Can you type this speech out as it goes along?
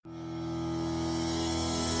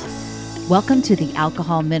Welcome to the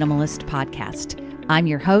Alcohol Minimalist Podcast. I'm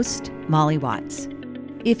your host, Molly Watts.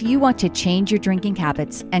 If you want to change your drinking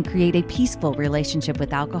habits and create a peaceful relationship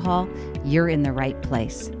with alcohol, you're in the right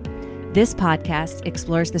place. This podcast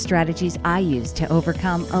explores the strategies I use to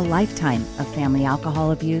overcome a lifetime of family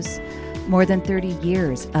alcohol abuse, more than 30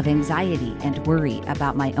 years of anxiety and worry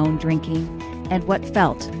about my own drinking, and what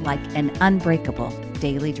felt like an unbreakable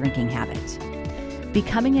daily drinking habit.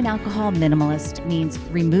 Becoming an alcohol minimalist means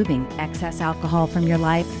removing excess alcohol from your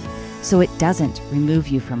life so it doesn't remove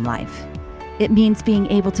you from life. It means being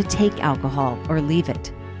able to take alcohol or leave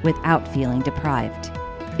it without feeling deprived.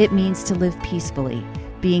 It means to live peacefully,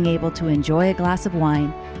 being able to enjoy a glass of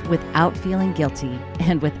wine without feeling guilty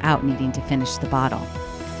and without needing to finish the bottle.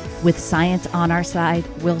 With science on our side,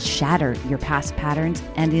 we'll shatter your past patterns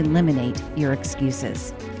and eliminate your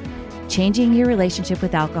excuses. Changing your relationship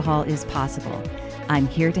with alcohol is possible. I'm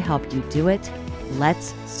here to help you do it.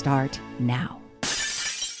 Let's start now.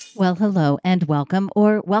 Well, hello and welcome,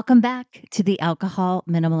 or welcome back to the Alcohol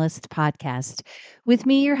Minimalist Podcast. With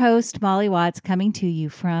me, your host, Molly Watts, coming to you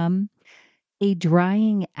from a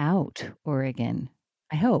drying out Oregon.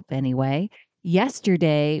 I hope, anyway.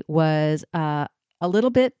 Yesterday was a little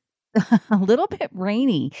bit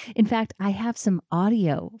rainy. In fact, I have some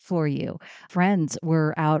audio for you. Friends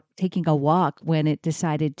were out taking a walk when it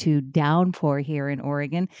decided to downpour here in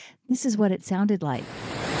Oregon. This is what it sounded like.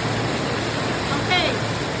 Okay,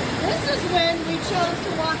 this is when we chose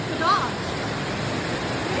to walk the dog.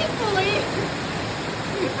 Thankfully,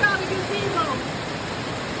 we found a gazebo.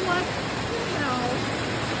 What the hell?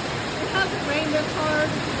 It hasn't rained this hard,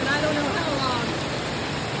 and I don't know how long.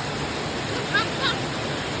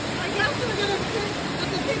 I guess we're going to sit at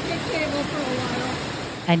the picnic table for a while.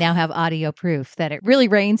 I now have audio proof that it really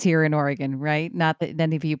rains here in Oregon, right? Not that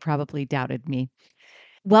any of you probably doubted me.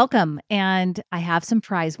 Welcome. And I have some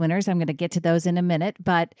prize winners. I'm going to get to those in a minute,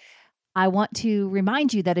 but I want to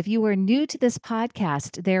remind you that if you are new to this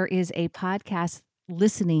podcast, there is a podcast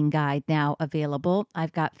listening guide now available.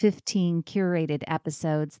 I've got 15 curated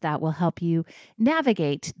episodes that will help you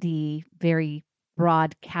navigate the very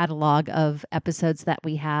broad catalog of episodes that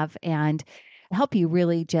we have and help you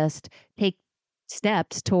really just take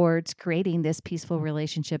steps towards creating this peaceful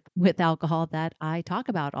relationship with alcohol that I talk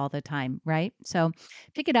about all the time, right? So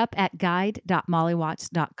pick it up at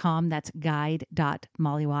guide.mollywatts.com. That's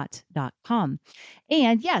guide.mollywatts.com.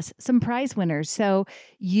 And yes, some prize winners. So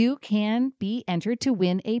you can be entered to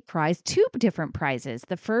win a prize, two different prizes.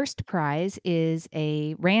 The first prize is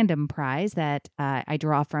a random prize that I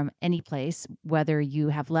draw from any place, whether you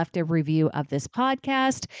have left a review of this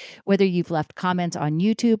podcast, whether you've left comments on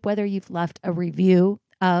YouTube, whether you've left a review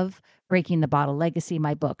of Breaking the Bottle Legacy,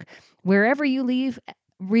 my book. Wherever you leave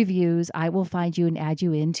reviews, I will find you and add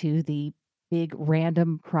you into the big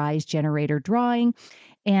random prize generator drawing.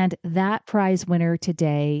 And that prize winner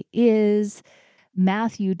today is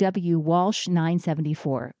Matthew W. Walsh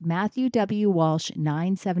 974. Matthew W. Walsh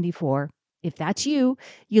 974. If that's you,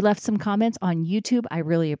 you left some comments on YouTube. I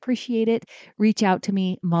really appreciate it. Reach out to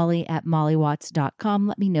me, molly@mollywatts.com.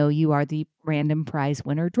 Let me know you are the random prize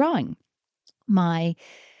winner drawing. My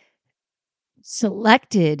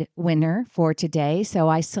selected winner for today. So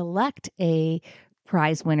I select a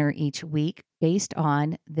prize winner each week based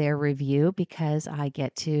on their review because I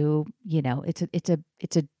get to,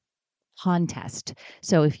 it's a contest.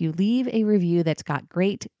 So if you leave a review that's got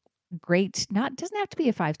great, doesn't have to be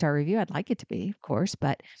a 5-star review. I'd like it to be, of course,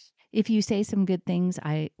 but if you say some good things,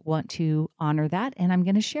 I want to honor that and I'm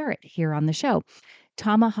going to share it here on the show.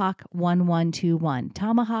 Tomahawk 1121.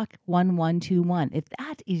 Tomahawk 1121. If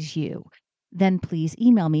that is you, then please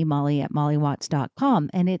email me, molly@mollywatts.com.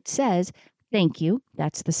 And it says, thank you.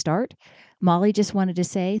 That's the start. Molly just wanted to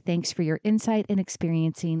say thanks for your insight and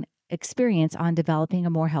experience on developing a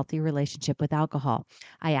more healthy relationship with alcohol.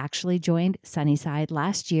 I actually joined Sunnyside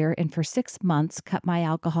last year and for 6 months cut my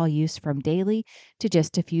alcohol use from daily to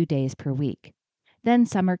just a few days per week. Then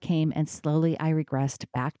summer came and slowly I regressed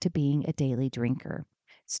back to being a daily drinker.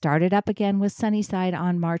 Started up again with Sunnyside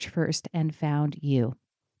on March 1st and found you.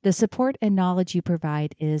 The support and knowledge you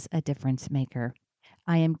provide is a difference maker.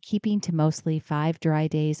 I am keeping to mostly 5 dry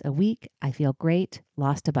days a week. I feel great,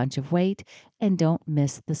 lost a bunch of weight, and don't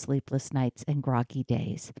miss the sleepless nights and groggy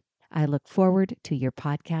days. I look forward to your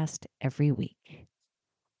podcast every week.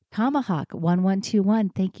 Tomahawk 1121,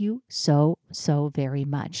 thank you so very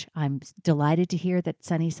much. I'm delighted to hear that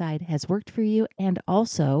Sunnyside has worked for you and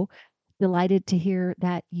also delighted to hear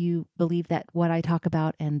that you believe that what I talk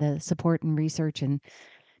about and the support and research and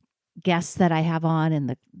guests that I have on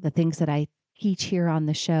and the things that I teach here on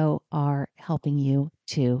the show are helping you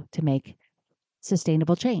to make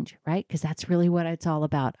sustainable change, right? Because that's really what it's all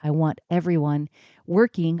about. I want everyone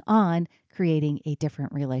working on creating a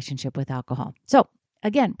different relationship with alcohol. So,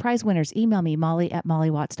 again, prize winners, email me,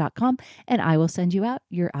 molly@mollywatts.com, and I will send you out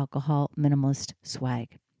your alcohol minimalist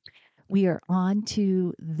swag. We are on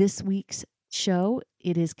to this week's show.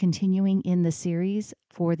 It is continuing in the series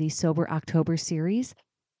for the Sober October series.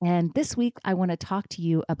 And this week, I want to talk to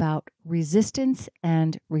you about resistance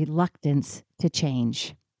and reluctance to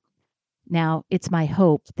change. Now, it's my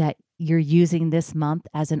hope that you're using this month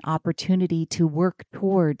as an opportunity to work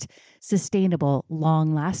towards sustainable,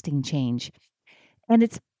 long lasting change. And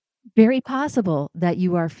it's very possible that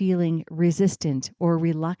you are feeling resistant or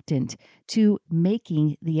reluctant to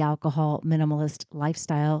making the alcohol minimalist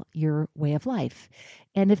lifestyle your way of life.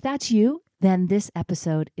 And if that's you, then this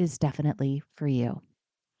episode is definitely for you.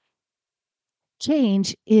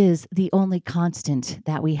 Change is the only constant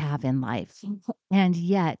that we have in life. And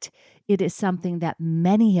yet, it is something that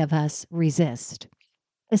many of us resist,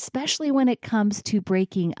 especially when it comes to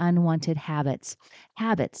breaking unwanted habits.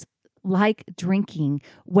 Habits like drinking,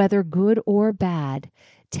 whether good or bad,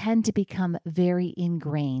 tend to become very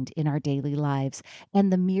ingrained in our daily lives.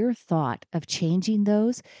 And the mere thought of changing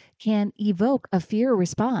those can evoke a fear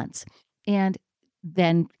response. And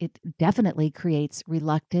then it definitely creates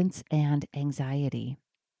reluctance and anxiety.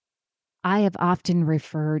 I have often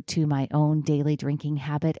referred to my own daily drinking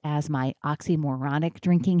habit as my oxymoronic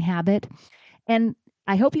drinking habit. And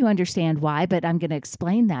I hope you understand why, but I'm going to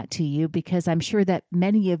explain that to you because I'm sure that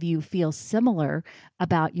many of you feel similar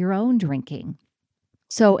about your own drinking.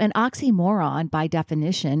 So, an oxymoron, by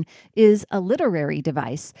definition, is a literary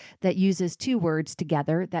device that uses two words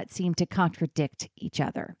together that seem to contradict each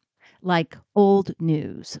other, like old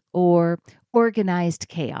news or organized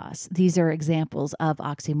chaos. These are examples of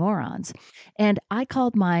oxymorons. And I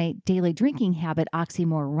called my daily drinking habit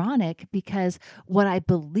oxymoronic because what I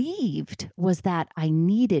believed was that I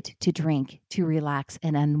needed to drink to relax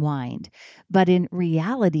and unwind. But in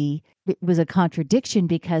reality, it was a contradiction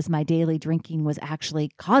because my daily drinking was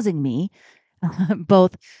actually causing me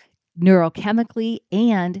both neurochemically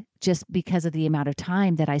and just because of the amount of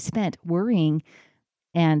time that I spent worrying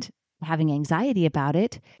and having anxiety about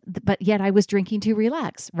it, but yet I was drinking to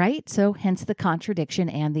relax, right? So hence the contradiction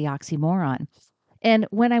and the oxymoron. And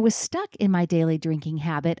when I was stuck in my daily drinking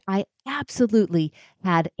habit, I absolutely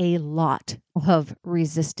had a lot of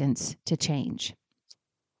resistance to change.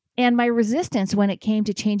 And my resistance when it came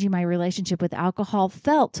to changing my relationship with alcohol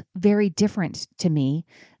felt very different to me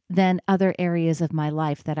than other areas of my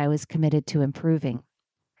life that I was committed to improving.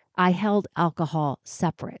 I held alcohol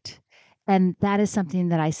separate. And that is something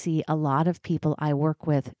that I see a lot of people I work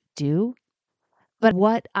with do. But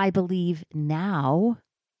what I believe now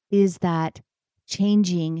is that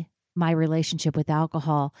changing my relationship with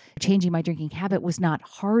alcohol, changing my drinking habit was not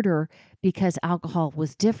harder because alcohol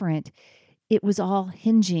was different. It was all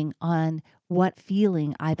hinging on what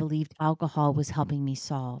feeling I believed alcohol was helping me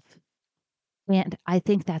solve. And I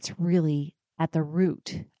think that's really at the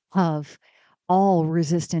root of all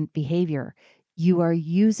resistant behavior. You are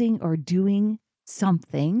using or doing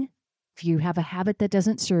something, if you have a habit that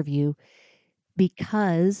doesn't serve you,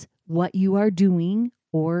 because what you are doing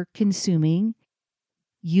or consuming,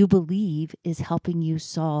 you believe is helping you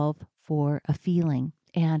solve for a feeling.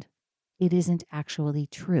 And it isn't actually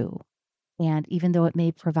true. And even though it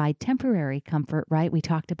may provide temporary comfort, right? We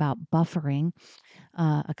talked about buffering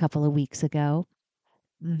a couple of weeks ago.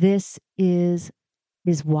 This is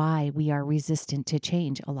why we are resistant to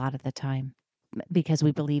change a lot of the time because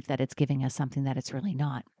we believe that it's giving us something that it's really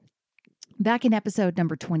not. Back in episode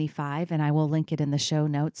number 25, and I will link it in the show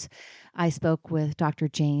notes, I spoke with Dr.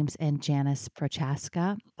 James and Janice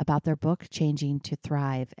Prochaska about their book, Changing to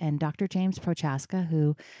Thrive. And Dr. James Prochaska,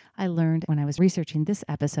 who I learned when I was researching this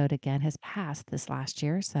episode again, has passed this last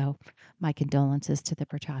year. So my condolences to the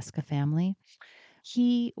Prochaska family.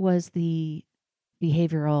 He was the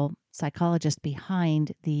behavioral psychologist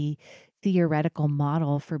behind the theoretical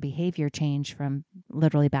model for behavior change from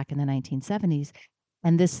literally back in the 1970s.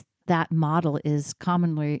 And that model is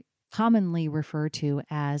commonly referred to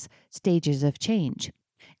as stages of change.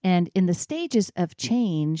 And in the stages of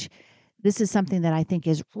change, this is something that I think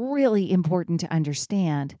is really important to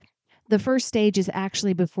understand. The first stage is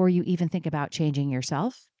actually before you even think about changing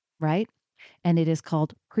yourself, right? And it is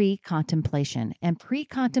called pre-contemplation. And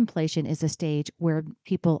pre-contemplation is a stage where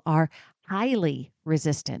people are highly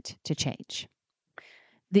resistant to change.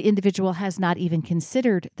 The individual has not even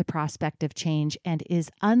considered the prospect of change and is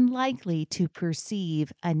unlikely to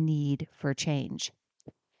perceive a need for change.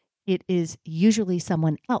 It is usually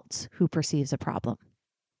someone else who perceives a problem.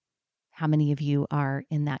 How many of you are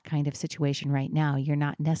in that kind of situation right now? You're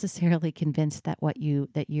not necessarily convinced that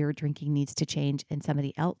that you're drinking needs to change, and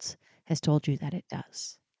somebody else has told you that it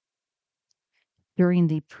does. During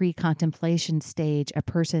the pre-contemplation stage, a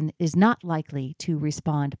person is not likely to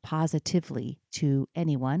respond positively to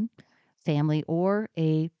anyone, family, or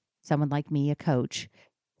someone like me, a coach,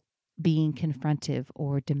 being confrontive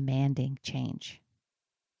or demanding change.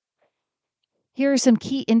 Here are some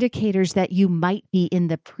key indicators that you might be in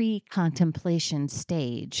the pre-contemplation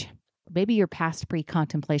stage. Maybe you're past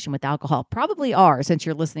pre-contemplation with alcohol. Probably are, since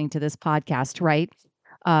you're listening to this podcast, right?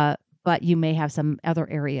 Uh, but you may have some other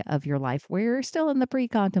area of your life where you're still in the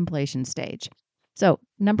pre-contemplation stage. So,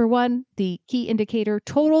 number one, the key indicator: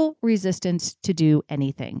 total resistance to do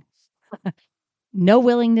anything. No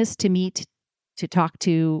willingness to meet, to talk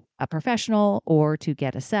to a professional, or to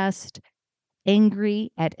get assessed.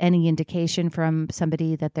 Angry at any indication from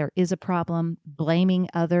somebody that there is a problem, blaming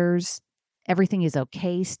others, everything is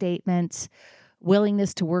okay statements,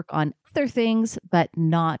 willingness to work on other things, but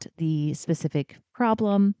not the specific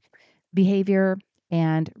problem behavior,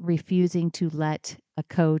 and refusing to let a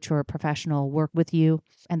coach or a professional work with you.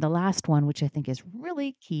 And the last one, which I think is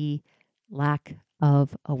really key: lack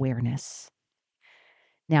of awareness.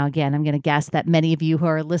 Now, again, I'm going to guess that many of you who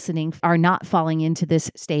are listening are not falling into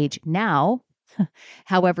this stage now.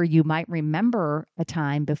 However, you might remember a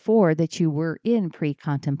time before that you were in pre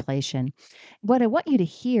contemplation. What I want you to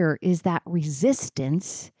hear is that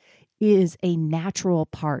resistance is a natural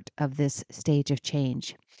part of this stage of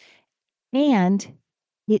change. And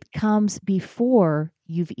it comes before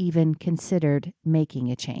you've even considered making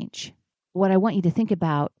a change. What I want you to think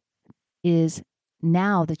about is,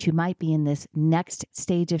 now that you might be in this next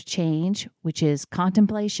stage of change, which is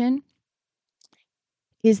contemplation,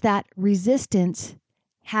 is that resistance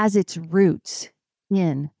has its roots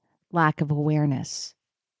in lack of awareness.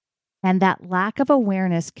 And that lack of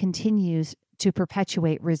awareness continues to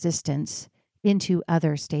perpetuate resistance into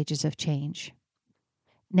other stages of change.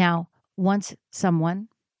 Now, once someone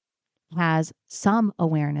has some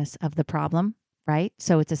awareness of the problem, right?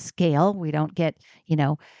 So it's a scale. We don't get,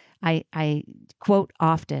 I quote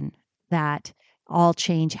often that all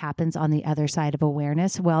change happens on the other side of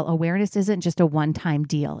awareness. Well, awareness isn't just a one-time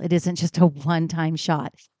deal. It isn't just a one-time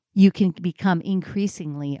shot. You can become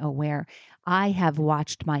increasingly aware. I have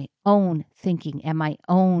watched my own thinking and my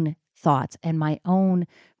own thoughts and my own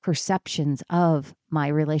perceptions of my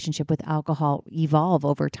relationship with alcohol evolve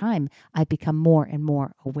over time. I've become more and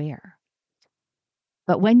more aware.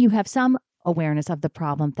 But when you have some awareness of the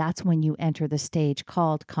problem, that's when you enter the stage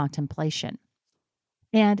called contemplation.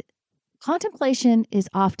 And contemplation is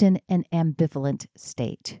often an ambivalent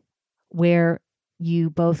state where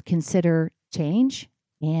you both consider change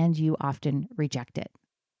and you often reject it.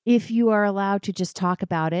 If you are allowed to just talk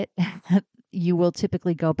about it, you will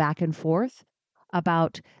typically go back and forth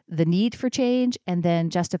about the need for change and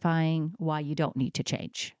then justifying why you don't need to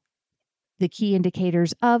change. The key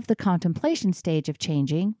indicators of the contemplation stage of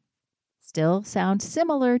changing still sound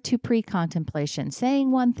similar to pre-contemplation: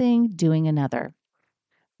 saying one thing, doing another,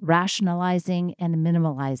 rationalizing and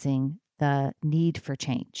minimalizing the need for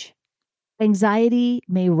change. Anxiety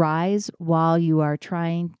may rise while you are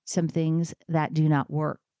trying some things that do not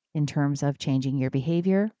work in terms of changing your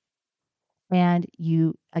behavior. And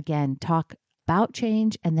you, again, talk about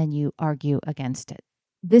change and then you argue against it.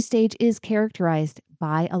 This stage is characterized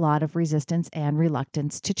by a lot of resistance and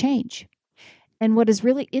reluctance to change. And what is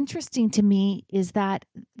really interesting to me is that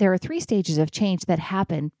there are 3 stages of change that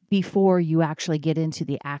happen before you actually get into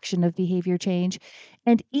the action of behavior change.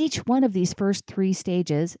 And each one of these first 3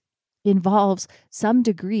 stages involves some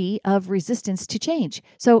degree of resistance to change.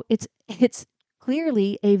 So it's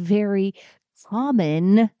clearly a very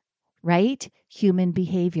common, right, human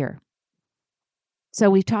behavior. So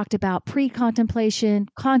we've talked about pre-contemplation,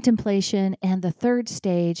 contemplation, and the third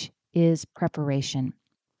stage is preparation.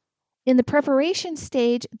 In the preparation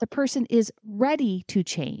stage, the person is ready to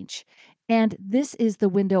change. And this is the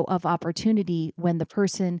window of opportunity when the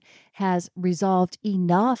person has resolved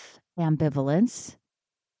enough ambivalence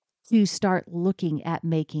to start looking at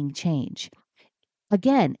making change.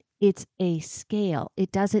 Again, it's a scale.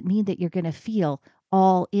 It doesn't mean that you're going to feel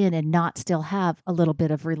all in and not still have a little bit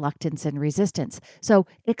of reluctance and resistance. So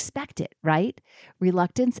expect it, right?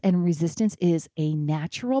 Reluctance and resistance is a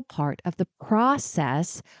natural part of the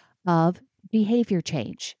process of behavior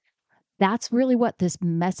change. That's really what this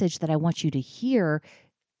message that I want you to hear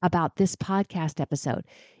about this podcast episode.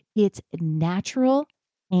 It's natural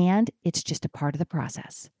and it's just a part of the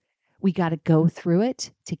process. We got to go through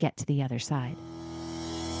it to get to the other side.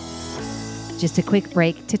 Just a quick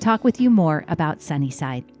break to talk with you more about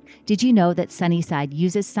Sunnyside. Did you know that Sunnyside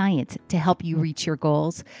uses science to help you reach your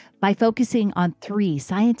goals by focusing on 3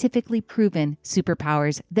 scientifically proven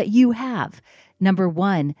superpowers that you have? Number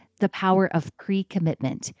 1, the power of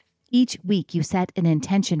pre-commitment. Each week, you set an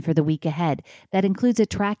intention for the week ahead that includes a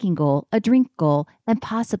tracking goal, a drink goal, and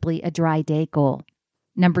possibly a dry day goal.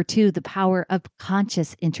 Number 2, the power of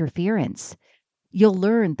conscious interference. You'll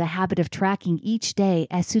learn the habit of tracking each day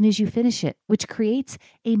as soon as you finish it, which creates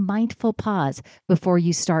a mindful pause before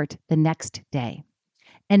you start the next day.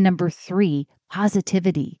 And number 3,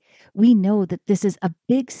 positivity. We know that this is a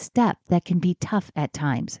big step that can be tough at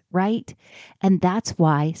times, right? And that's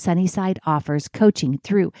why Sunnyside offers coaching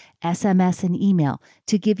through SMS and email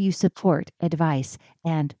to give you support, advice,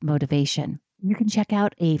 and motivation. You can check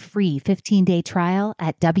out a free 15-day trial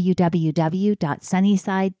at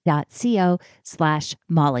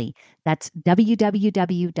www.sunnyside.co/Molly. That's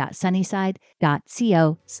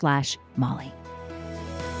www.sunnyside.co/Molly.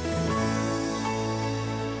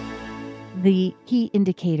 The key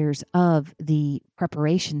indicators of the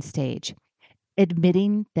preparation stage: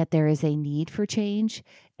 admitting that there is a need for change,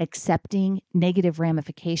 accepting negative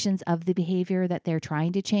ramifications of the behavior that they're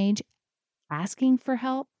trying to change, asking for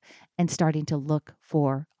help, and starting to look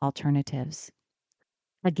for alternatives.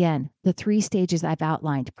 Again, the 3 stages I've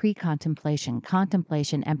outlined, pre-contemplation,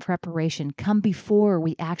 contemplation, and preparation, come before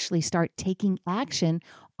we actually start taking action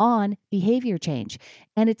on behavior change.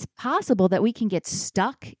 And it's possible that we can get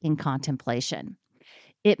stuck in contemplation.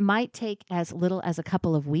 It might take as little as a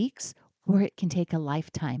couple of weeks, or it can take a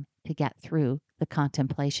lifetime to get through the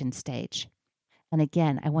contemplation stage. And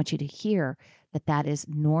again, I want you to hear that that is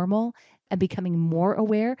normal, and becoming more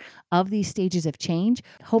aware of these stages of change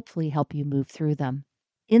hopefully help you move through them.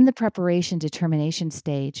 In the preparation determination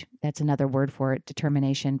stage, that's another word for it,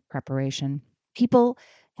 determination, preparation, people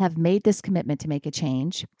have made this commitment to make a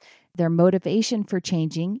change. Their motivation for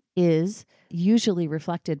changing is usually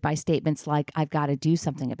reflected by statements like, I've got to do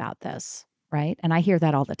something about this, right? And I hear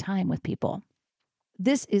that all the time with people.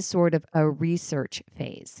 This is sort of a research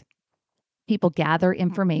phase. People gather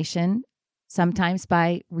information, sometimes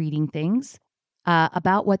by reading things,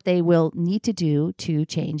 about what they will need to do to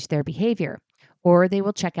change their behavior. Or they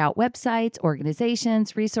will check out websites,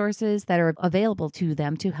 organizations, resources that are available to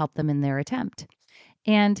them to help them in their attempt.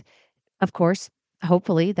 And of course,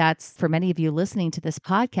 hopefully, that's for many of you listening to this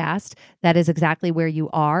podcast, that is exactly where you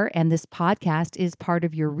are. And this podcast is part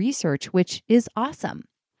of your research, which is awesome.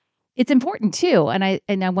 It's important too, and I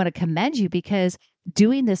want to commend you because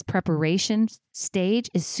doing this preparation stage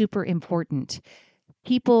is super important.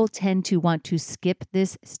 People tend to want to skip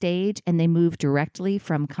this stage and they move directly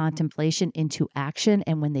from contemplation into action.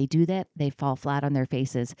 And when they do that, they fall flat on their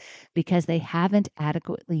faces because they haven't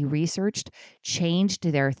adequately researched, changed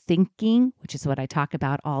their thinking, which is what I talk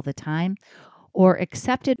about all the time, or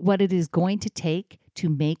accepted what it is going to take to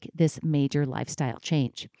make this major lifestyle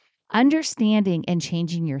change. Understanding and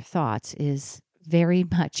changing your thoughts is very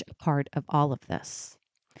much a part of all of this.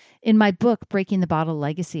 In my book, Breaking the Bottle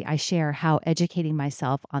Legacy, I share how educating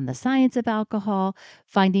myself on the science of alcohol,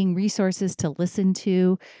 finding resources to listen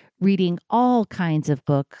to, reading all kinds of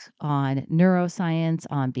books on neuroscience,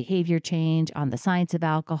 on behavior change, on the science of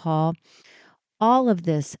alcohol, all of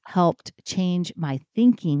this helped change my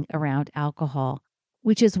thinking around alcohol,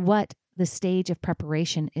 which is what the stage of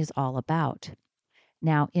preparation is all about.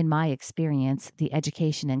 Now, in my experience, the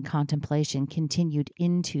education and contemplation continued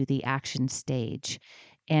into the action stage.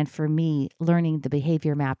 And for me, learning the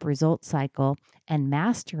behavior map result cycle and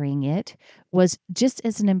mastering it was just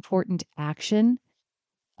as an important action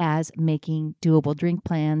as making doable drink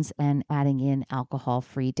plans and adding in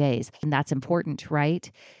alcohol-free days. And that's important, right?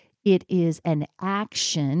 It is an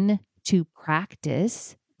action to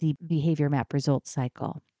practice the behavior map result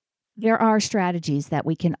cycle. There are strategies that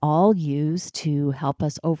we can all use to help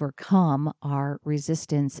us overcome our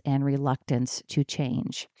resistance and reluctance to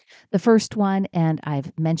change. The first one, and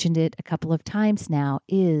I've mentioned it a couple of times now,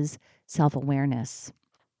 is self-awareness.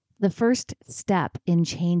 The first step in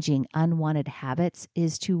changing unwanted habits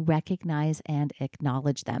is to recognize and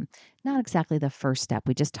acknowledge them. Not exactly the first step.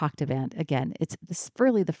 We just talked about, again, it's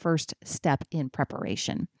really the first step in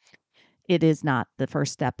preparation. It is not the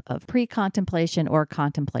first step of pre-contemplation or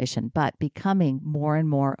contemplation, but becoming more and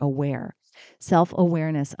more aware.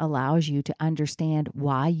 Self-awareness allows you to understand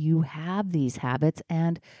why you have these habits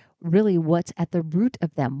and really what's at the root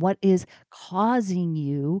of them. What is causing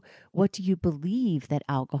you? What do you believe that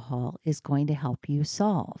alcohol is going to help you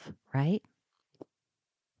solve, right?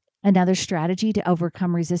 Another strategy to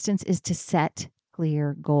overcome resistance is to set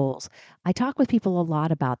clear goals. I talk with people a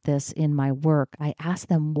lot about this in my work. I ask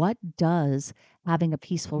them, what does having a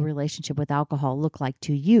peaceful relationship with alcohol look like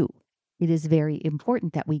to you? It is very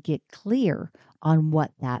important that we get clear on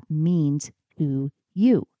what that means to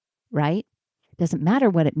you, right? It doesn't matter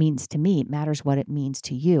what it means to me, it matters what it means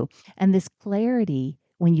to you. And this clarity,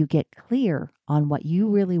 when you get clear on what you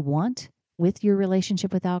really want with your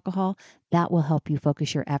relationship with alcohol, that will help you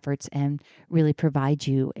focus your efforts and really provide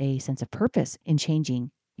you a sense of purpose in changing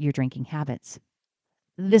your drinking habits.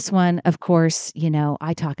 This one, of course,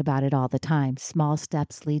 I talk about it all the time. Small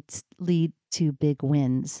steps lead to big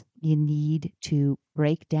wins. You need to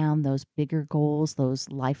break down those bigger goals, those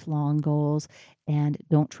lifelong goals, and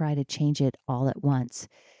don't try to change it all at once.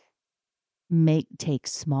 Take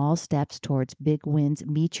small steps towards big wins.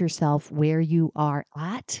 Meet yourself where you are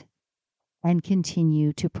at and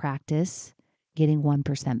continue to practice getting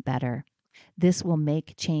 1% better. This will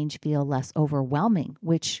make change feel less overwhelming,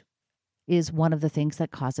 which is one of the things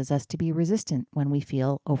that causes us to be resistant when we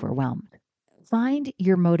feel overwhelmed. Find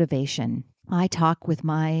your motivation. I talk with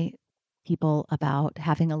my people about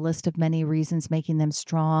having a list of many reasons, making them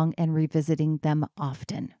strong, and revisiting them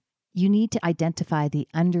often. You need to identify the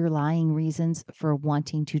underlying reasons for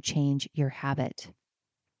wanting to change your habit.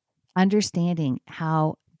 Understanding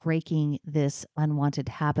how breaking this unwanted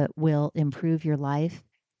habit will improve your life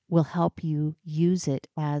will help you use it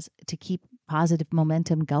as to keep positive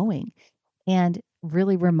momentum going, and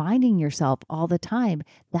really reminding yourself all the time.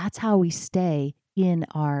 That's how we stay in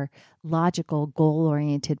our logical, goal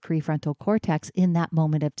oriented prefrontal cortex in that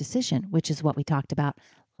moment of decision, which is what we talked about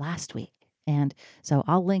last week. And so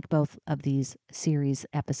I'll link both of these series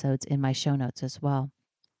episodes in my show notes as well.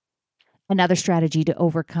 Another strategy to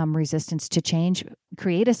overcome resistance to change: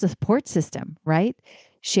 create a support system, right?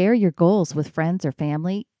 Share your goals with friends or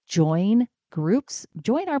family. Join groups.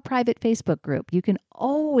 Join our private Facebook group. You can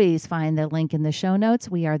always find the link in the show notes.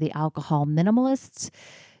 We are the Alcohol Minimalists.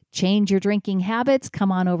 Change your drinking habits.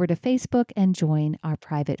 Come on over to Facebook and join our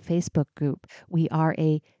private Facebook group. We are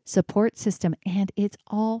a support system and it's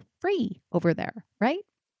all free over there, right?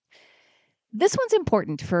 This one's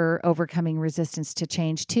important for overcoming resistance to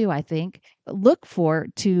change too, I think. Look for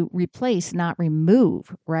to replace, not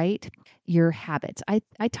remove, right? Your habits.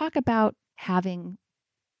 I talk about having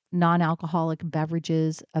non-alcoholic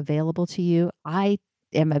beverages available to you. I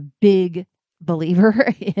am a big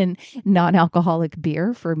believer in non-alcoholic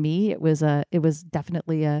beer. For me, it was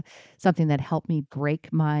definitely a something that helped me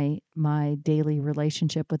break my daily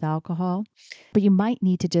relationship with alcohol. But you might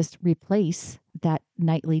need to just replace that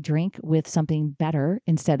nightly drink with something better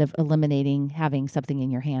instead of eliminating having something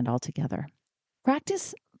in your hand altogether.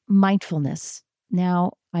 Practice mindfulness.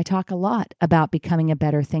 Now, I talk a lot about becoming a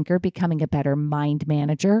better thinker, becoming a better mind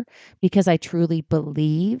manager, because I truly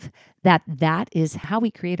believe that that is how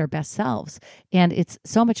we create our best selves. And it's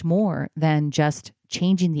so much more than just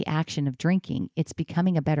changing the action of drinking. It's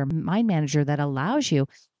becoming a better mind manager that allows you.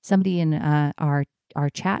 Somebody in our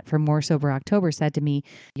chat for More Sober October said to me,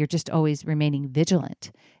 "You're just always remaining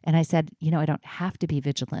vigilant." And I said, I don't have to be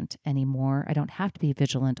vigilant anymore. I don't have to be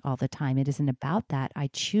vigilant all the time. It isn't about that. I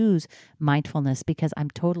choose mindfulness because I'm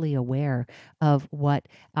totally aware of what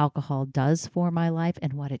alcohol does for my life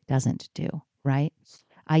and what it doesn't do, right?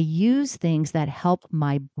 I use things that help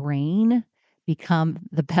my brain become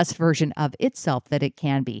the best version of itself that it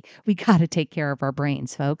can be. We got to take care of our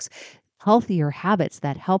brains, folks. Healthier habits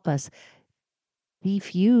that help us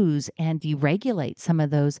defuse and deregulate some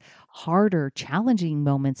of those harder, challenging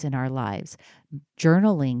moments in our lives.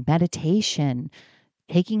 Journaling, meditation,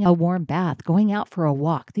 taking a warm bath, going out for a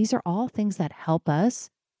walk. These are all things that help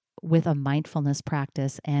us with a mindfulness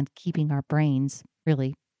practice and keeping our brains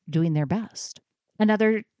really doing their best.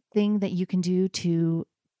 Another thing that you can do to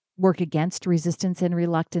work against resistance and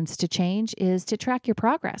reluctance to change is to track your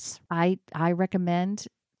progress. I recommend,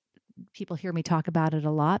 people hear me talk about it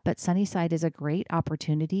a lot, but Sunnyside is a great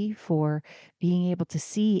opportunity for being able to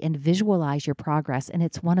see and visualize your progress. And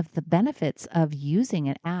it's one of the benefits of using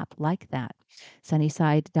an app like that.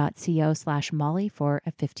 Sunnyside.co/Molly for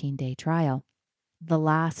a 15-day trial. The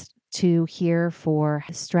last two here for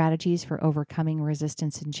strategies for overcoming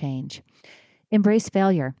resistance and change. Embrace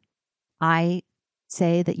failure. I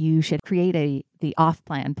say that you should create the off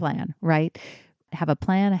plan, right? Have a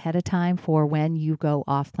plan ahead of time for when you go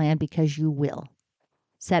off plan, because you will.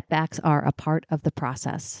 Setbacks are a part of the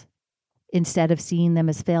process. Instead of seeing them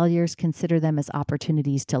as failures, consider them as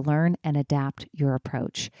opportunities to learn and adapt your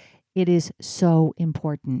approach. It is so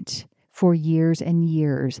important. For years and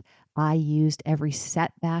years, I used every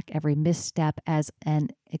setback, every misstep as an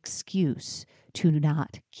excuse to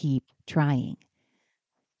not keep trying.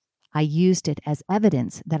 I used it as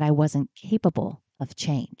evidence that I wasn't capable of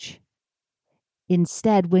change.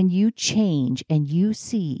 Instead, when you change and you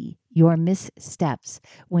see your missteps,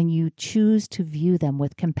 when you choose to view them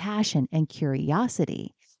with compassion and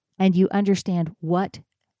curiosity, and you understand what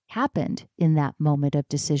happened in that moment of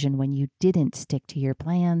decision when you didn't stick to your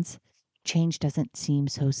plans, change doesn't seem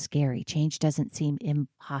so scary. Change doesn't seem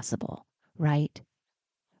impossible, right?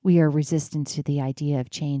 We are resistant to the idea of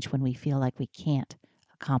change when we feel like we can't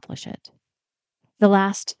accomplish it. The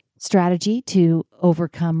last strategy to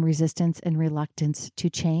overcome resistance and reluctance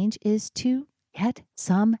to change is to get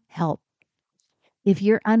some help. If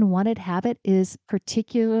your unwanted habit is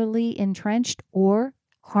particularly entrenched or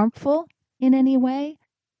harmful in any way,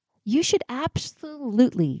 you should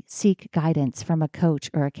absolutely seek guidance from a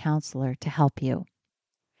coach or a counselor to help you.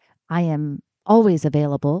 I am always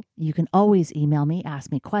available. You can always email me,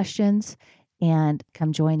 ask me questions, and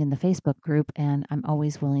come join in the Facebook group, and I'm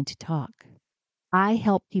always willing to talk. I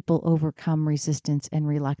help people overcome resistance and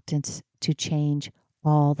reluctance to change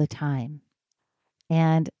all the time.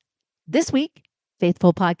 And this week,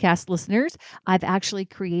 faithful podcast listeners, I've actually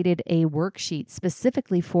created a worksheet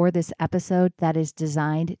specifically for this episode that is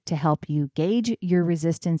designed to help you gauge your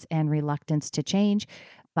resistance and reluctance to change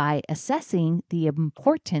by assessing the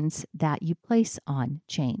importance that you place on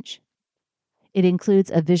change. It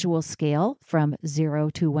includes a visual scale from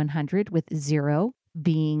 0 to 100, with 0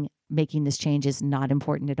 being making this change is not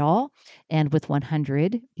important at all, and with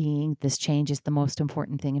 100 being this change is the most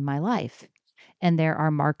important thing in my life. And there are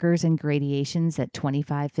markers and gradations at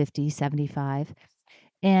 25, 50, 75.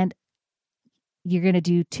 And you're going to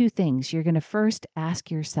do two things. You're going to first ask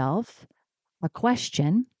yourself a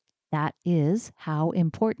question that is, how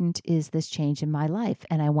important is this change in my life?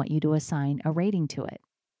 And I want you to assign a rating to it.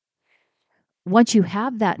 Once you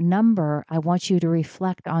have that number, I want you to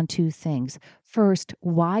reflect on two things. First,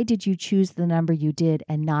 why did you choose the number you did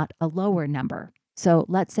and not a lower number? So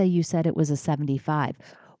let's say you said it was a 75.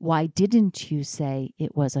 Why didn't you say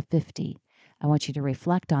it was a 50? I want you to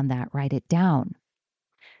reflect on that, write it down.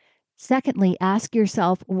 Secondly, ask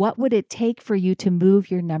yourself, what would it take for you to move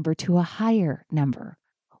your number to a higher number?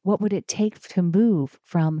 What would it take to move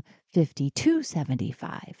from 50 to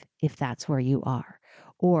 75, if that's where you are,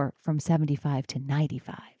 or from 75 to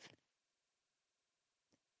 95?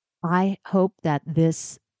 I hope that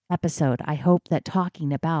this episode, I hope that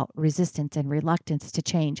talking about resistance and reluctance to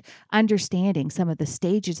change, understanding some of the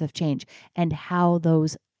stages of change and how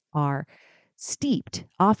those are steeped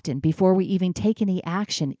often before we even take any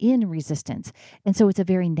action in resistance. And so it's a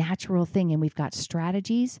very natural thing. And we've got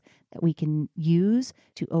strategies that we can use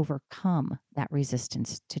to overcome that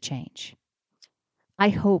resistance to change. I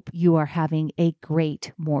hope you are having a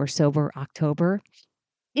great, more sober October.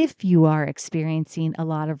 If you are experiencing a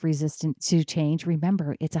lot of resistance to change,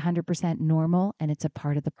 remember it's 100% normal and it's a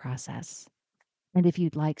part of the process. And if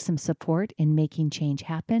you'd like some support in making change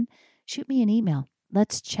happen, shoot me an email.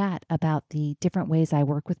 Let's chat about the different ways I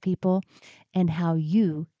work with people and how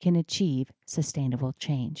you can achieve sustainable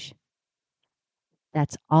change.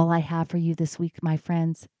 That's all I have for you this week, my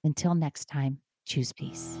friends. Until next time, choose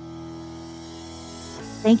peace.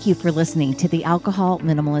 Thank you for listening to the Alcohol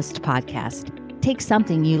Minimalist Podcast. Take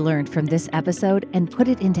something you learned from this episode and put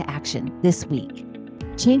it into action this week.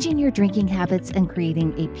 Changing your drinking habits and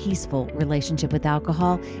creating a peaceful relationship with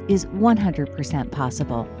alcohol is 100%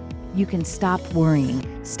 possible. You can stop worrying,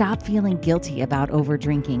 stop feeling guilty about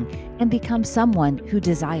overdrinking, and become someone who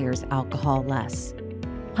desires alcohol less.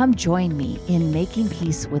 Come join me in making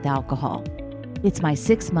peace with alcohol. It's my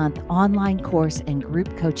 6-month online course and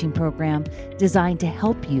group coaching program designed to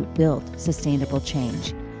help you build sustainable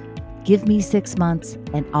change. Give me 6 months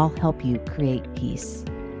and I'll help you create peace.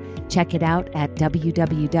 Check it out at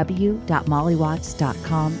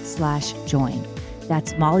www.mollywatts.com/join.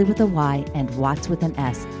 That's Molly with a Y and Watts with an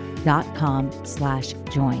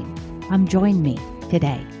S.com/join. Come join me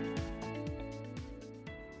today.